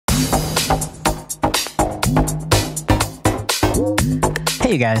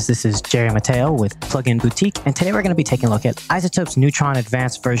Hey you guys, this is Jerry Mateo with Plugin Boutique, and today we're going to be taking a look at iZotope's Neutron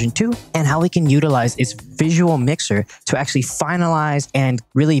Advanced version 2 and how we can utilize its visual mixer to actually finalize and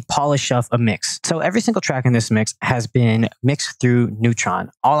really polish up a mix. So every single track in this mix has been mixed through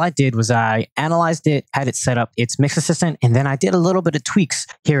Neutron. All I did was I analyzed it, had it set up its mix assistant, and then I did a little bit of tweaks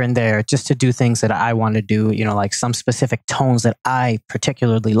here and there just to do things that I want to do, you know, like some specific tones that I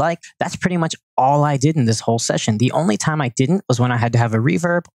particularly like. That's pretty much all I did in this whole session. The only time I didn't was when I had to have a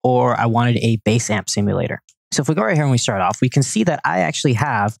reverb or I wanted a bass amp simulator. So if we go right here and we start off, we can see that I actually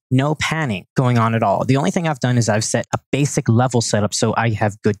have no panning going on at all. The only thing I've done is I've set a basic level setup so I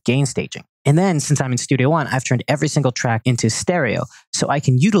have good gain staging. And then since I'm in Studio One, I've turned every single track into stereo. So I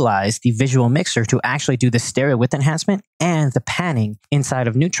can utilize the visual mixer to actually do the stereo width enhancement and the panning inside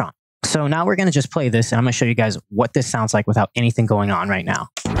of Neutron. So now we're going to just play this and I'm going to show you guys what this sounds like without anything going on right now.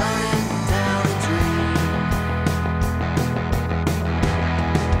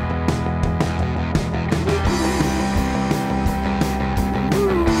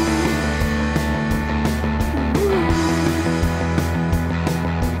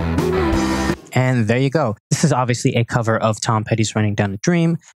 And there you go. This is obviously a cover of Tom Petty's Running Down a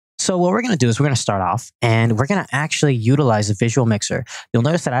Dream. So what we're going to do is we're going to start off and we're going to actually utilize a visual mixer. You'll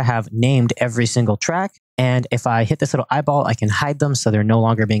notice that I have named every single track. And if I hit this little eyeball, I can hide them so they're no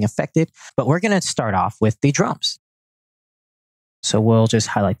longer being affected. But we're going to start off with the drums. So we'll just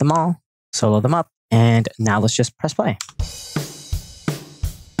highlight them all, solo them up, and now let's just press play.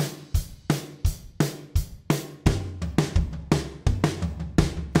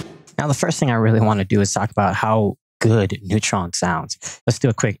 Now, the first thing I really want to do is talk about how good Neutron sounds. Let's do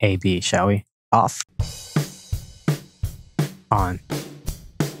a quick A/B, shall we? Off. On.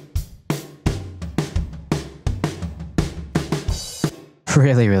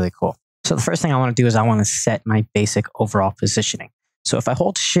 Really, really cool. So the first thing I want to do is I want to set my basic overall positioning. So if I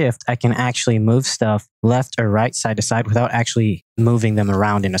hold shift, I can actually move stuff left or right, side to side without actually moving them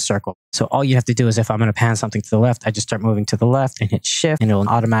around in a circle. So all you have to do is if I'm going to pan something to the left, I just start moving to the left and hit shift and it'll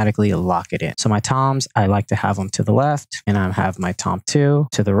automatically lock it in. So my toms, I like to have them to the left and I have my tom 2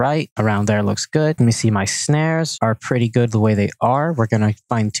 to the right. Around there looks good. Let me see, my snares are pretty good the way they are. We're going to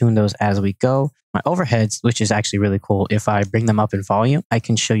fine tune those as we go. My overheads, which is actually really cool. If I bring them up in volume, I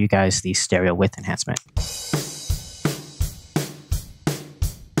can show you guys the stereo width enhancement.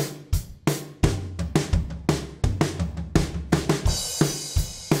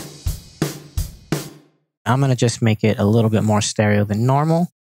 I'm going to just make it a little bit more stereo than normal,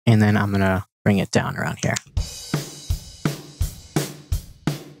 and then I'm going to bring it down around here.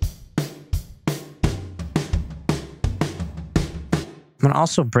 I'm going to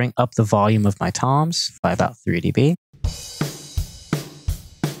also bring up the volume of my toms by about 3 dB.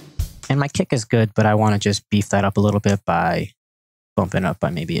 And my kick is good, but I want to just beef that up a little bit by bumping up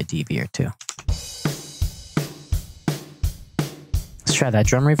by maybe a dB or 2. Let's try that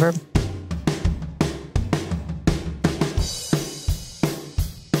drum reverb.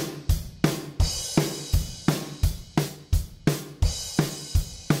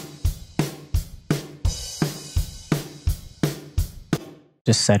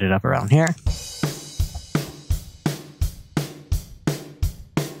 Just set it up around here.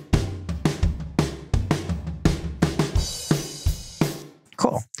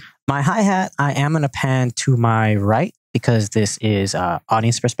 Cool. My hi-hat, I am going to pan to my right because this is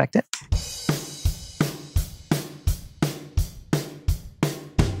audience perspective.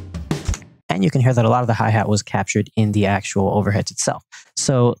 And you can hear that a lot of the hi-hat was captured in the actual overheads itself.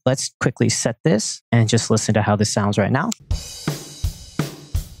 So let's quickly set this and just listen to how this sounds right now.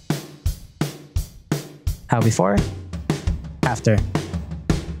 How before, after.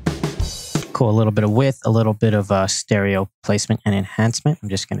 Cool, a little bit of width, a little bit of stereo placement and enhancement. I'm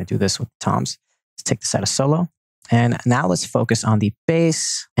just going to do this with the toms. Let's take this out of solo. And now let's focus on the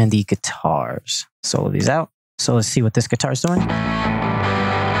bass and the guitars. Solo these out. So let's see what this guitar is doing.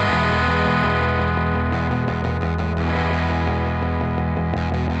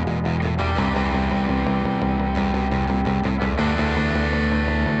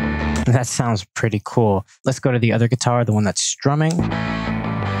 That sounds pretty cool. Let's go to the other guitar, the one that's strumming.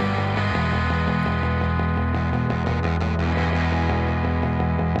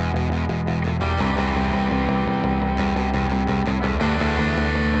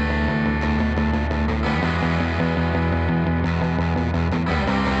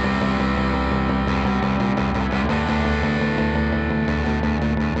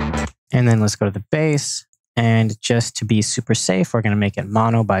 And then let's go to the bass. And just to be super safe, we're going to make it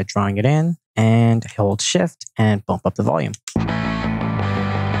mono by drawing it in and hold shift and bump up the volume.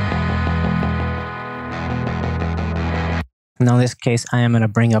 Now in this case, I am going to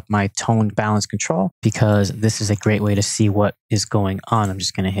bring up my tone balance control because this is a great way to see what is going on. I'm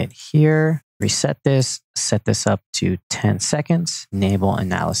just going to hit here, reset this, set this up to 10 seconds, enable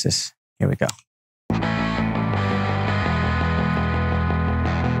analysis. Here we go.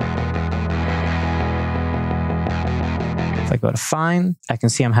 If I go to fine, I can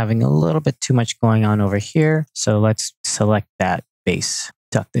see I'm having a little bit too much going on over here. So let's select that bass,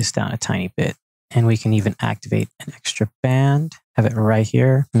 duck this down a tiny bit, and we can even activate an extra band, have it right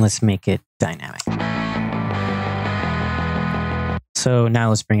here, and let's make it dynamic. So now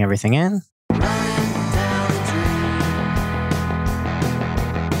let's bring everything in.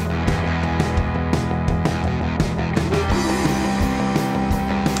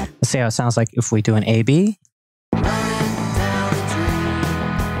 Let's see how it sounds like if we do an A-B.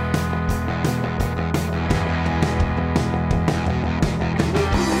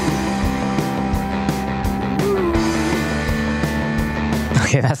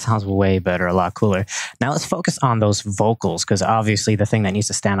 Okay, that sounds way better, a lot cooler. Now let's focus on those vocals, because obviously the thing that needs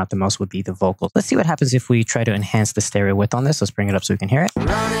to stand out the most would be the vocals. Let's see what happens if we try to enhance the stereo width on this. Let's bring it up so we can hear it.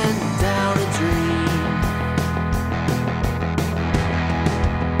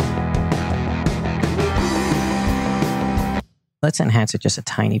 Let's enhance it just a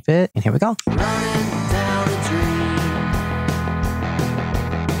tiny bit, and here we go.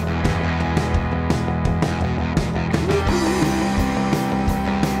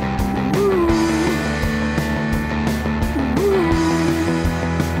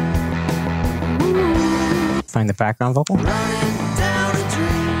 Find the background vocal.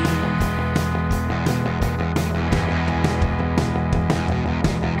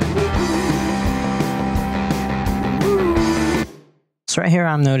 So right here,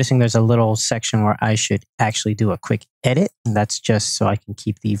 I'm noticing there's a little section where I should actually do a quick edit. And that's just so I can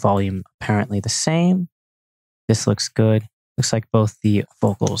keep the volume apparently the same. This looks good. Looks like both the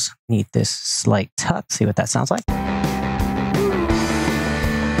vocals need this slight tuck. See what that sounds like.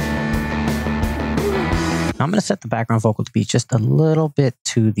 I'm going to set the background vocal to be just a little bit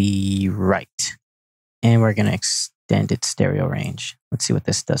to the right. And we're going to extend its stereo range. Let's see what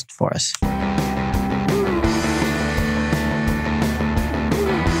this does for us.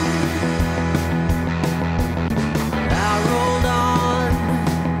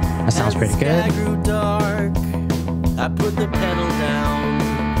 That sounds pretty good. I put the pedal down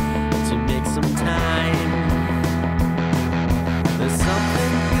to make some time. There's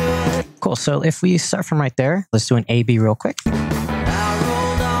something good. Cool. So if we start from right there, let's do an A-B real quick. And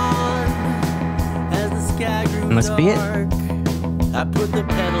let's B it. I put the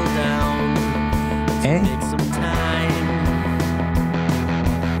pedal down to make some time.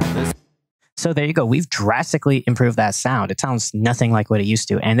 So there you go. We've drastically improved that sound. It sounds nothing like what it used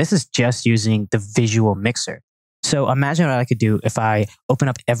to. And this is just using the visual mixer. So imagine what I could do if I open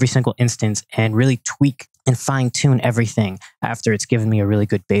up every single instance and really tweak and fine tune everything after it's given me a really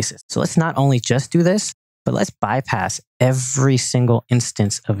good basis. So let's not only just do this, but let's bypass every single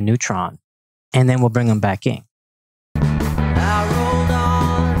instance of Neutron, and then we'll bring them back in. I rolled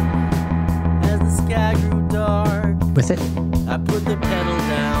on as the sky grew dark. With it, I put the pedal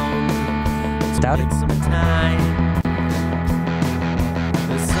down. Without it, some time.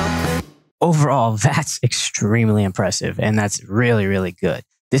 Overall, that's extremely impressive, and that's really, really good.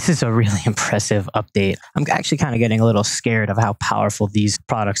 This is a really impressive update. I'm actually kind of getting a little scared of how powerful these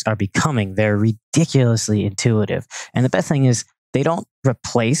products are becoming. They're ridiculously intuitive. And the best thing is they don't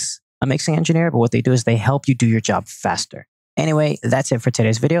replace a mixing engineer, but what they do is they help you do your job faster. Anyway, that's it for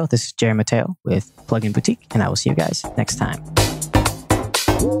today's video. This is Jerry Mateo with Plugin Boutique, and I will see you guys next time.